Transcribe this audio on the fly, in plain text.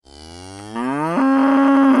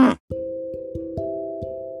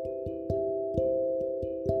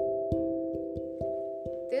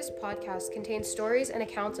podcast contains stories and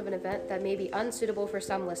accounts of an event that may be unsuitable for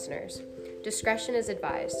some listeners. Discretion is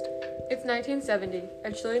advised. It's 1970,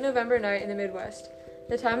 a chilly November night in the Midwest.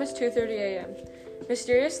 The time is 2:30 a.m.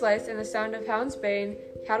 Mysterious lights and the sound of hounds baying,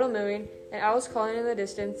 cattle mooing, and owls calling in the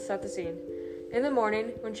distance set the scene. In the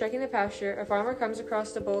morning, when checking the pasture, a farmer comes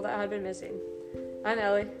across the bull that had been missing. I'm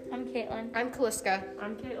Ellie. I'm Caitlin. I'm Kaliska.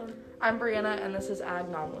 I'm Caitlin. I'm Brianna, and this is Ag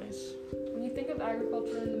Anomalies. When you think of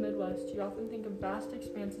agriculture in the Midwest, you often think of vast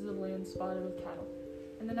expanses of land spotted with cattle.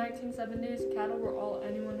 In the 1970s, cattle were all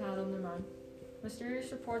anyone had on their mind.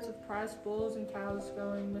 Mysterious reports of prized bulls and cows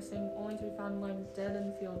going missing, only to be found lying dead in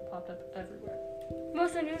the field, popped up everywhere. The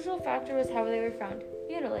most unusual factor was how they were found,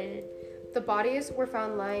 mutilated. The bodies were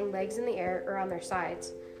found lying legs in the air or on their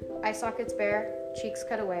sides. Eye sockets bare, cheeks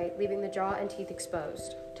cut away, leaving the jaw and teeth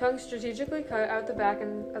exposed. Tongue strategically cut out the back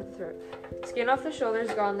end of the throat. Skin off the shoulders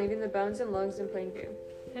gone, leaving the bones and lungs in plain view.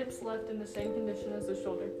 Hips left in the same condition as the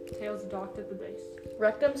shoulder, tails docked at the base.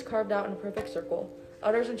 Rectums carved out in a perfect circle,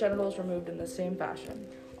 udders and genitals removed in the same fashion.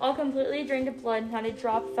 All completely drained of blood, not a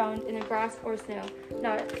drop found in the grass or snow.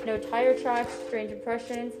 No tire tracks, strange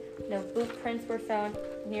impressions, no boot prints were found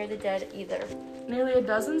near the dead either. Nearly a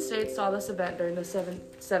dozen states saw this event during the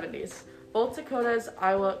 70s. Both Dakotas,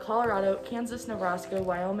 Iowa, Colorado, Kansas, Nebraska,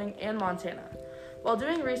 Wyoming, and Montana. While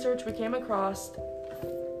doing research, we came across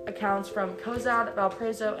accounts from Cozad,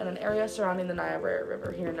 Valparaiso, and an area surrounding the Niobrara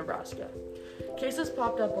River here in Nebraska. Cases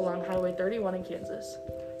popped up along Highway 31 in Kansas.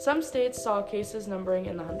 Some states saw cases numbering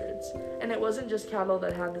in the hundreds, and it wasn't just cattle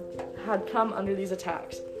that had come under these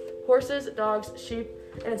attacks. Horses, dogs, sheep,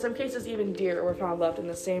 and in some cases even deer were found left in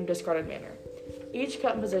the same discarded manner. Each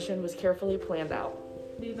cut and position was carefully planned out.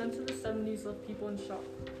 The events of the 70s left people in shock.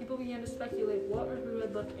 People began to speculate what or who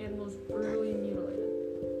had left animals brutally mutilated.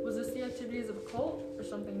 Was this the activities of a cult, or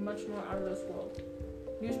something much more out of this world?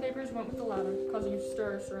 Newspapers went with the latter, causing a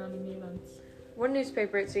stir surrounding the events. One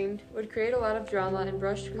newspaper, it seemed, would create a lot of drama in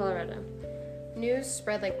Brush, Colorado. News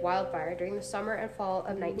spread like wildfire during the summer and fall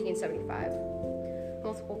of 1975.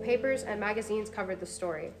 Multiple papers and magazines covered the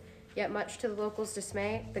story, yet much to the locals'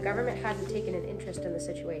 dismay, the government hadn't taken an interest in the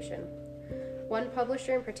situation. One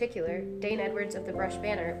publisher in particular, Dane Edwards of the Brush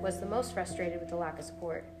Banner, was the most frustrated with the lack of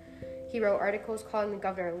support. He wrote articles calling the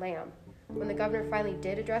governor lamb. When the governor finally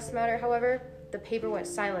did address the matter, however, the paper went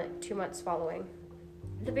silent 2 months following.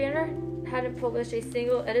 The Banner hadn't published a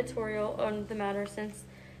single editorial on the matter since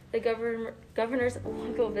the governor's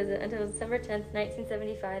local visit until December 10,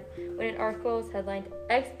 1975, when an article was headlined,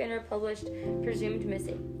 Ex-Banner published, presumed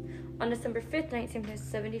missing. On December 5,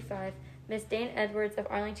 1975, Miss Dane Edwards of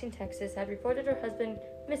Arlington, Texas, had reported her husband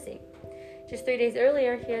missing. Just 3 days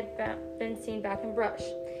earlier, he had been seen back in Brush.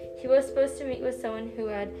 He was supposed to meet with someone who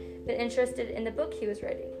had been interested in the book he was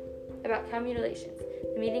writing about cow mutilations.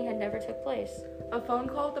 The meeting had never took place. A phone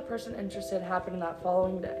call with the person interested happened that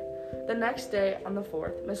following day. The next day, on the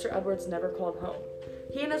 4th, Mr. Edwards never called home.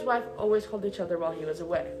 He and his wife always called each other while he was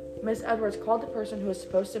away. Miss Edwards called the person who was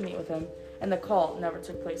supposed to meet with him, and the call never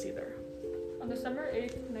took place either. On December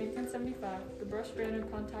 8, 1975, the Brush Banner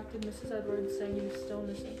contacted Mrs. Edwards saying he was still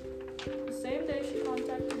missing. The same day she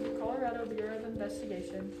contacted the Colorado Bureau of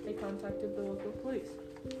Investigation, they contacted the local police.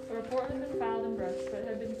 A report had been filed in Brush, but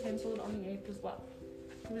had been canceled on the 8th as well.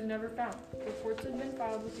 He was never found. Reports had been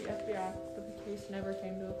filed with the FBI, but the case never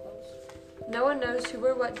came to a close. No one knows who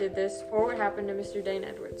or what did this, or what happened to Mr. Dane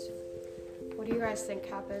Edwards. What do you guys think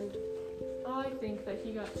happened? I think that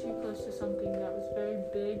he got too close to something that was very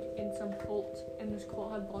big in some cult, and this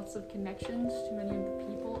cult had lots of connections to many of the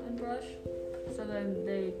people in Brush, so then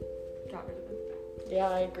they got rid of him. Yeah,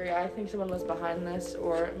 I agree. I think someone was behind this,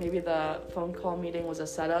 or maybe the phone call meeting was a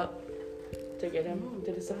setup to get him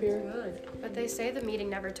to disappear. That's good. But they say the meeting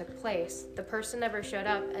never took place. The person never showed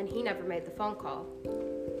up, and he never made the phone call.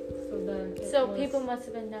 So people must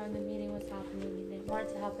have been knowing the meeting was happening and they didn't want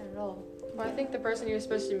it to happen at all. Well, I think the person he was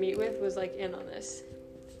supposed to meet with was, in on this.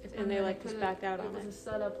 And they, just backed out on it. it. It was a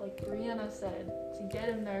setup, like Brianna said, to get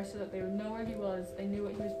him there so that they would know where he was, they knew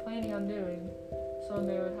what he was planning on doing, so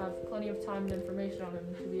they would have plenty of time and information on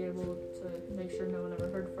him to be able to make sure no one ever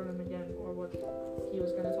heard from him again or what he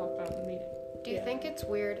was going to talk about in the meeting. Do you think it's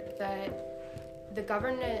weird that the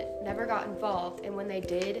government never got involved, and when they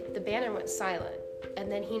did, the banner went silent,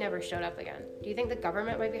 and then he never showed up again? Do you think the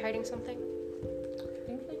government might be hiding something? I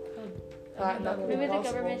think they could. That would be Maybe the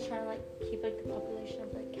possible. government's trying to keep the population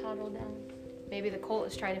of cattle down. Maybe the cult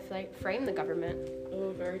is trying to frame the government.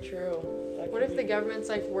 Oh, very true. What if the government's,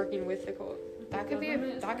 working with the cult? That could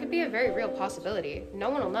be a very real possibility. No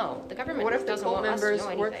one will know. The government What if the doesn't cult want us to members know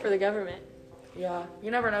anything. work for the government? Yeah,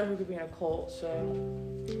 you never know who could be in a cult, so...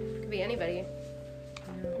 Could be anybody.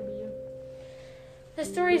 Could be you. The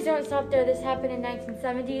stories don't stop there. This happened in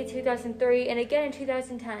 1970, 2003, and again in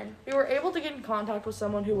 2010. We were able to get in contact with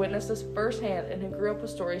someone who witnessed this firsthand and who grew up with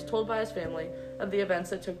stories told by his family of the events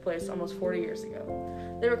that took place almost 40 years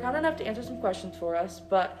ago. They were kind enough to answer some questions for us,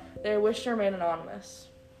 but they wished to remain anonymous.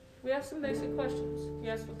 We asked some basic questions. We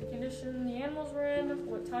asked what the condition the animals were in,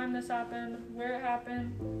 what time this happened, where it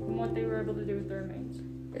happened, and what they were able to do with the remains.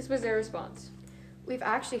 This was their response. We've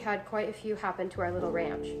actually had quite a few happen to our little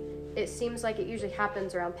ranch. It seems like it usually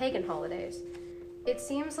happens around pagan holidays. It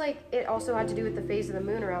seems like it also had to do with the phase of the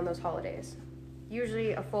moon around those holidays,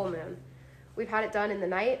 usually a full moon. We've had it done in the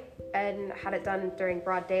night and had it done during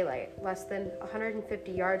broad daylight, less than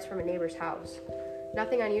 150 yards from a neighbor's house.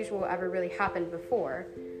 Nothing unusual ever really happened before.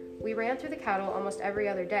 We ran through the cattle almost every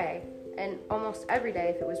other day, and almost every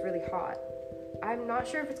day if it was really hot. I'm not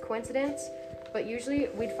sure if it's coincidence, but usually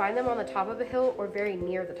we'd find them on the top of a hill or very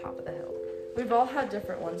near the top of the hill. We've all had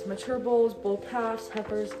different ones: mature bulls, bull calves,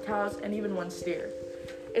 heifers, cows, and even one steer.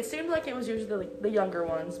 It seemed like it was usually the younger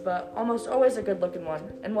ones, but almost always a good-looking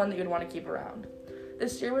one, and one that you'd want to keep around.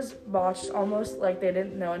 This steer was botched almost like they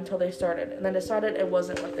didn't know until they started, and then decided it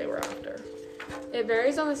wasn't what they were after. It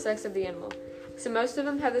varies on the sex of the animal, so most of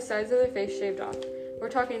them have the sides of their face shaved off. We're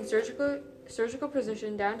talking surgical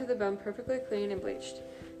precision down to the bone, perfectly clean and bleached.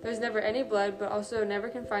 There's never any blood, but also never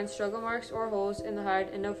can find struggle marks or holes in the hide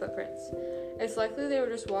and no footprints. It's likely they were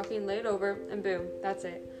just walking laid over, and boom, that's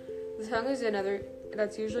it. The tongue is another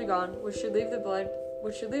that's usually gone, which should leave blood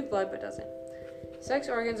but doesn't. Sex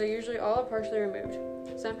organs are usually all or partially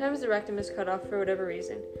removed. Sometimes the rectum is cut off for whatever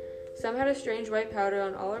reason. Some had a strange white powder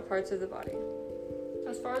on all or parts of the body.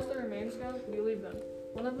 As far as the remains go, we leave them.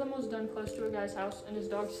 One of them was done close to a guy's house, and his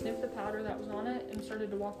dog sniffed the powder that was on it and started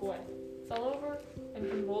to walk away. Fell over and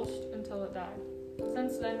convulsed until it died.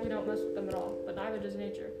 Since then, we don't mess with them at all, but neither does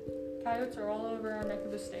nature. Coyotes are all over our neck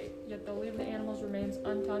of the state, yet they'll leave the animals' remains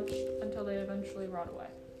untouched until they eventually rot away.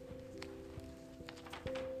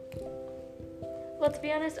 Well, to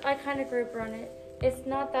be honest, I kind of grew up around it. It's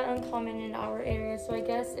not that uncommon in our area, so I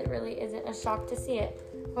guess it really isn't a shock to see it.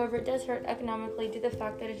 However, it does hurt economically due to the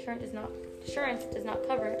fact that insurance does not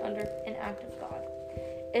cover it under an act of God.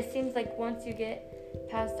 It seems like once you get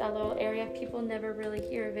past that little area, people never really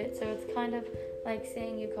hear of it, so it's kind of like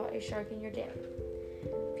saying you caught a shark in your dam.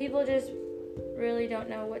 People just really don't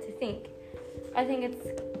know what to think. I think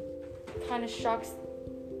it's kind of shocks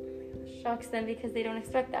them because they don't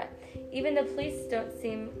expect that. Even the police don't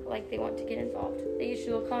seem like they want to get involved. They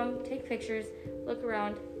usually will come, take pictures, look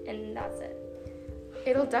around, and that's it.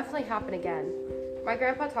 It'll definitely happen again. My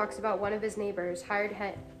grandpa talks about one of his neighbors, hired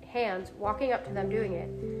hands, walking up to them doing it,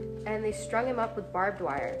 and they strung him up with barbed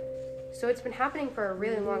wire. So it's been happening for a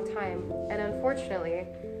really long time, and unfortunately,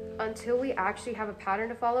 until we actually have a pattern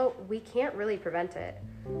to follow, we can't really prevent it.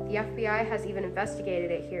 The FBI has even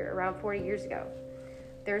investigated it here around 40 years ago.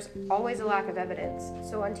 There's always a lack of evidence,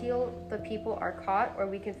 so until the people are caught or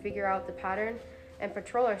we can figure out the pattern and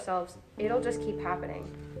patrol ourselves, it'll just keep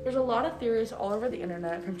happening. There's a lot of theories all over the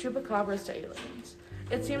internet, from chupacabras to aliens.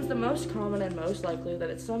 It seems the most common and most likely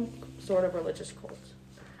that it's some sort of religious cult.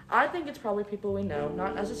 I think it's probably people we know,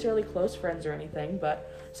 not necessarily close friends or anything,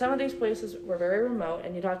 but some of these places were very remote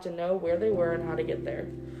and you'd have to know where they were and how to get there.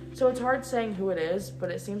 So it's hard saying who it is,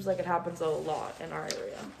 but it seems like it happens a lot in our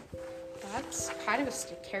area. That's kind of a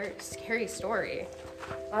scary story.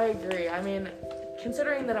 I agree. I mean,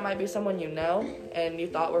 considering that it might be someone you know and you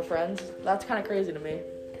thought were friends, that's kind of crazy to me.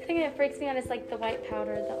 The thing that freaks me out is like the white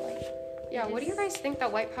powder that like. Yeah, what do you guys think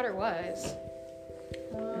that white powder was?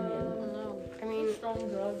 I don't know. I mean, Strong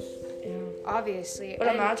drugs. Yeah. obviously. But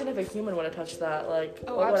and imagine if a human would have touched that, like,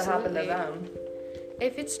 Oh, what would have happened to absolutely. them?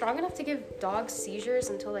 If it's strong enough to give dogs seizures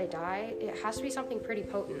until they die, it has to be something pretty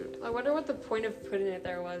potent. I wonder what the point of putting it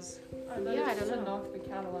there was. I bet Yeah, I it's don't to know. knock the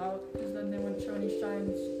cattle out, because then they wouldn't show any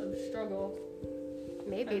signs of struggle.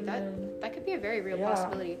 Maybe And then- that could be a very real Yeah.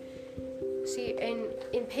 possibility. See,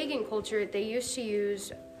 in pagan culture, they used to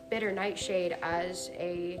use bitter nightshade as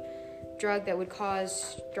a drug that would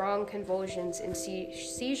cause strong convulsions and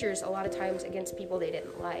seizures a lot of times against people they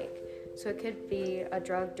didn't like. So it could be a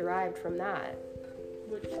drug derived from that.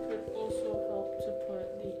 Which could also help to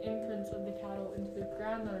put the imprints of the cattle into the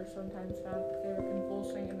ground that are sometimes found if they were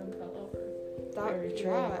convulsing and then fell over. Very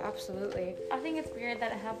true. Yeah, absolutely. I think it's weird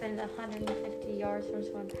that it happened 150 yards from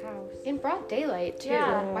someone's house. In broad daylight, too.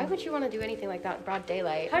 Yeah. Why would you want to do anything like that in broad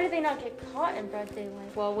daylight? How did they not get caught in broad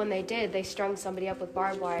daylight? Well, when they did, they strung somebody up with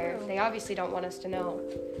barbed wire. True. They obviously don't want us to know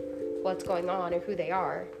what's going on or who they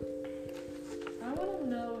are. I want to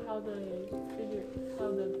know how the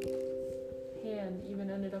hand even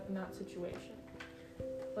ended up in that situation.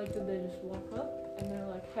 Like, did they just walk up and they're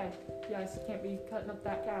like, hey, you guys can't be cutting up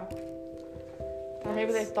that cow? Or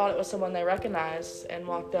maybe they thought it was someone they recognized and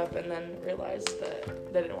walked up and then realized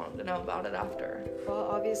that they didn't want them to know about it after. Well,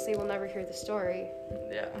 obviously, we'll never hear the story.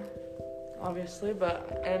 Yeah, obviously,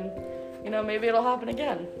 and maybe it'll happen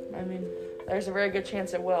again. I mean, there's a very good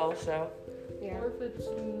chance it will, so. Yeah.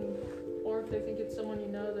 Or if they think it's someone you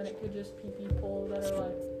know, then it could just be people that are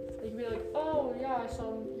like, they could be like, oh yeah, I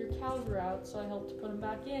saw your cows were out, so I helped put them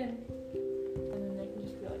back in. And then they can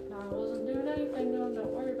just be like, nah, I wasn't doing anything, no,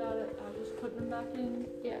 don't worry about it. I was just putting them back in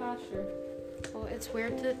the pasture. Well, it's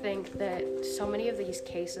weird to think that so many of these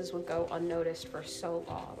cases would go unnoticed for so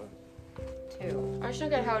long, too. I just don't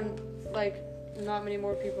get how, not many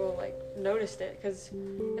more people, noticed it. Because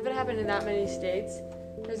if it happened in that many states,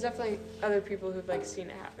 there's definitely other people who've, seen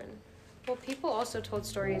it happen. Well, people also told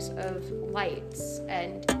stories of lights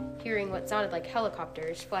and hearing what sounded like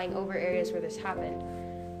helicopters flying over areas where this happened.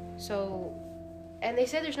 So, and they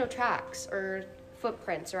say there's no tracks or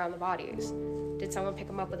footprints around the bodies. Did someone pick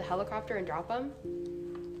them up with a helicopter and drop them?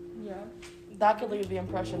 Yeah. That could leave the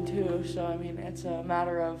impression too, so I mean, it's a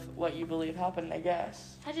matter of what you believe happened, I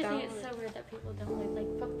guess. I just think it's so weird that people don't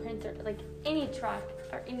leave footprints or any track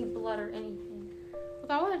or any blood or anything. Well,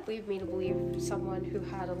 that would lead me to believe someone who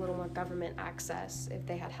had a little more government access if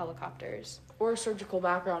they had helicopters. Or a surgical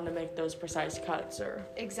background to make those precise cuts, or...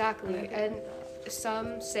 Exactly, and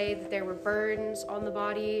some say that there were burns on the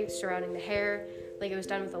body surrounding the hair, like it was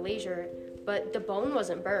done with a laser, but the bone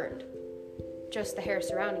wasn't burned, just the hair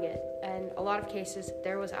surrounding it. And a lot of cases,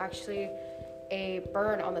 there was actually a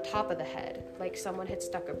burn on the top of the head, like someone had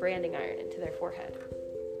stuck a branding iron into their forehead.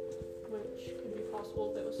 Which could be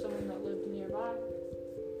possible if it was someone that lived nearby.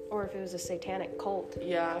 Or if it was a satanic cult.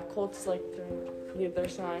 Yeah, cults like to leave their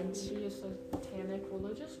signs. Maybe a satanic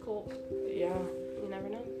religious cult. Yeah. You never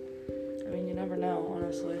know. I mean, you never know,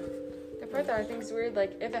 honestly. The part that I think is weird,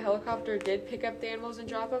 if a helicopter did pick up the animals and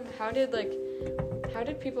drop them, how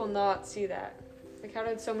did people not see that? How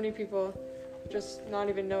did so many people just not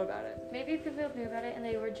even know about it? Maybe people knew about it and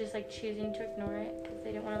they were just choosing to ignore it because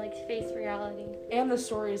they didn't want to face reality. And the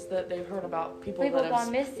stories that they've heard about people that have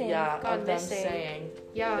gone missing. Yeah, Gone of them missing. saying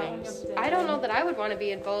Yeah, things. I don't know that I would want to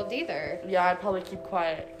be involved either. Yeah, I'd probably keep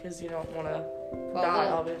quiet because you don't want to die,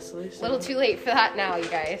 obviously. A So. little too late for that now, you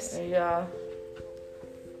guys. Yeah.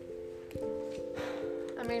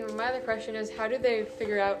 I mean, my other question is, how do they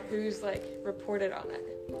figure out who's, reported on it?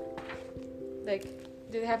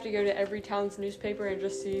 Do they have to go to every town's newspaper and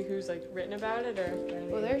just see who's, written about it, or?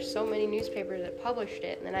 Well, there's so many newspapers that published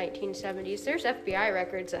it in the 1970s. There's FBI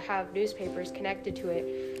records that have newspapers connected to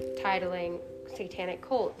it, titling satanic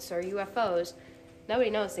cults or UFOs. Nobody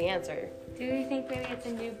knows the answer. Do you think maybe it's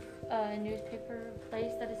a new newspaper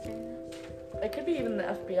place that is doing this? It could be even the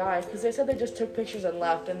FBI because they said they just took pictures and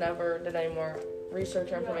left and never did any more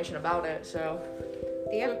research or information about it, so.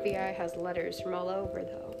 The FBI has letters from all over,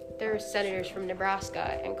 though. There are senators from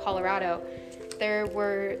Nebraska and Colorado. There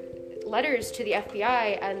were letters to the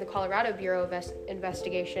FBI and the Colorado Bureau of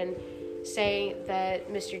Investigation saying that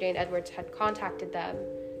Mr. Dane Edwards had contacted them,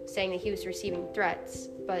 saying that he was receiving threats,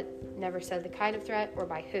 but never said the kind of threat or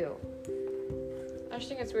by who. I just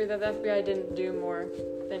think it's weird that the FBI didn't do more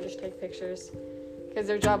than just take pictures. Because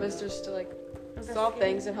their job is just to, solve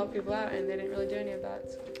things and help people out, and they didn't really do any of that.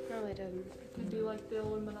 So. No, they didn't. Could be like the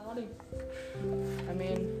Illuminati. I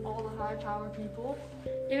mean, all the high power people.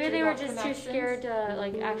 Maybe they They were got just too connections. scared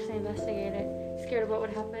to actually investigate it. Scared of what would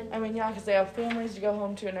happen. yeah, because they have families to go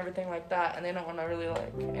home to and everything like that, and they don't want to really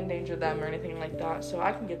endanger them or anything like that. So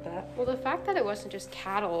I can get that. Well, the fact that it wasn't just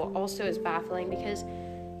cattle also is baffling because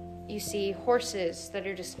you see horses that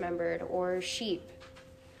are dismembered or sheep,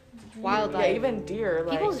 wildlife, Yeah, even deer.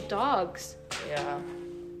 people's dogs. Yeah.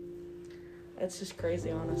 It's just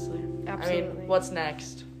crazy, honestly. Absolutely. I mean, what's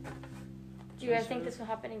next? Do you guys think this will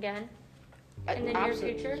happen again? In the near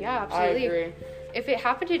Absolutely. future? Yeah, I absolutely. agree. If it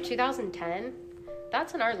happened in 2010,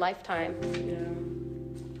 that's in our lifetime. Yeah.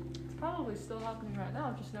 It's probably still happening right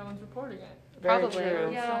now, just no one's reporting it. Very Probably. true.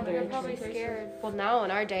 Yeah, Very they're probably true. scared. Well, now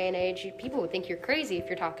in our day and age, people would think you're crazy if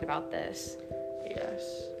you're talking about this.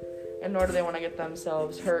 Yes. And nor do they want to get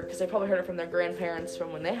themselves hurt because they probably heard it from their grandparents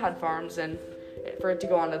from when they had farms, and for it to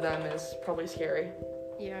go onto them is probably scary.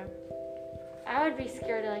 Yeah. I would be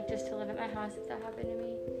scared just to live at my house if that happened to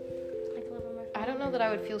me. To live on my farm. I don't know that I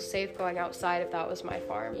would feel safe going outside if that was my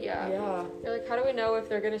farm. Yeah. Yeah. Or, how do we know if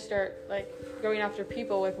they're going to start, going after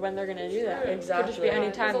people with when they're going to do that? True. It could just be Exactly.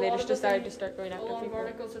 any time There's a they lot just of decide them- to start going A after lot of people.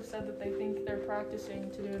 articles have said that they think they're practicing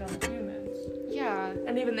to do it on humans. Yeah.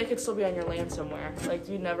 And even they could still be on your land somewhere. Like,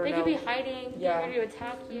 you never They know. could be hiding. Yeah. They're ready to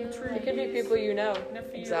attack you. It could be people you know. In a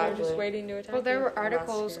field. Exactly. They're just waiting to attack Well, there you. were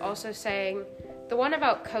articles scary. also saying, the one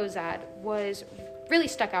about Kozad was really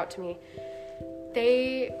stuck out to me.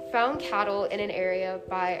 They found cattle in an area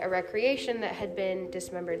by a recreation that had been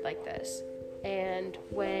dismembered like this. And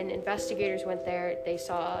when investigators went there, they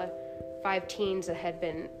saw 5 teens that had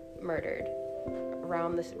been murdered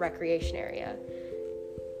around this recreation area.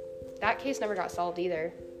 That case never got solved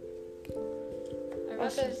either. I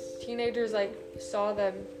bet the teenagers saw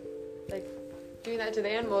them doing that to the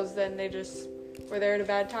animals, then they just were there at a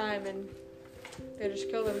bad time and they just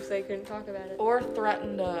killed them so they couldn't talk about it. Or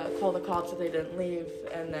threatened to call the cops if they didn't leave,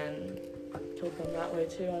 and then killed them that way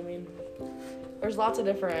too. I mean, there's lots of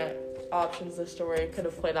different options this story could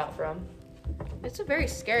have played out from. It's a very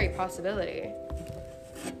scary possibility.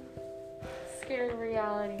 Scary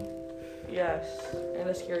reality. Yes, and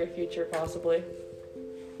a scary future possibly.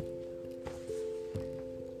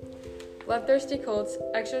 Bloodthirsty cults,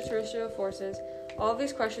 extraterrestrial forces, all of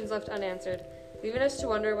these questions left unanswered, leaving us to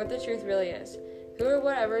wonder what the truth really is. Who or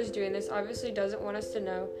whatever is doing this obviously doesn't want us to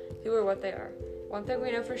know who or what they are. One thing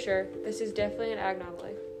we know for sure, this is definitely an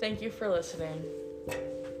anomaly. Thank you for listening.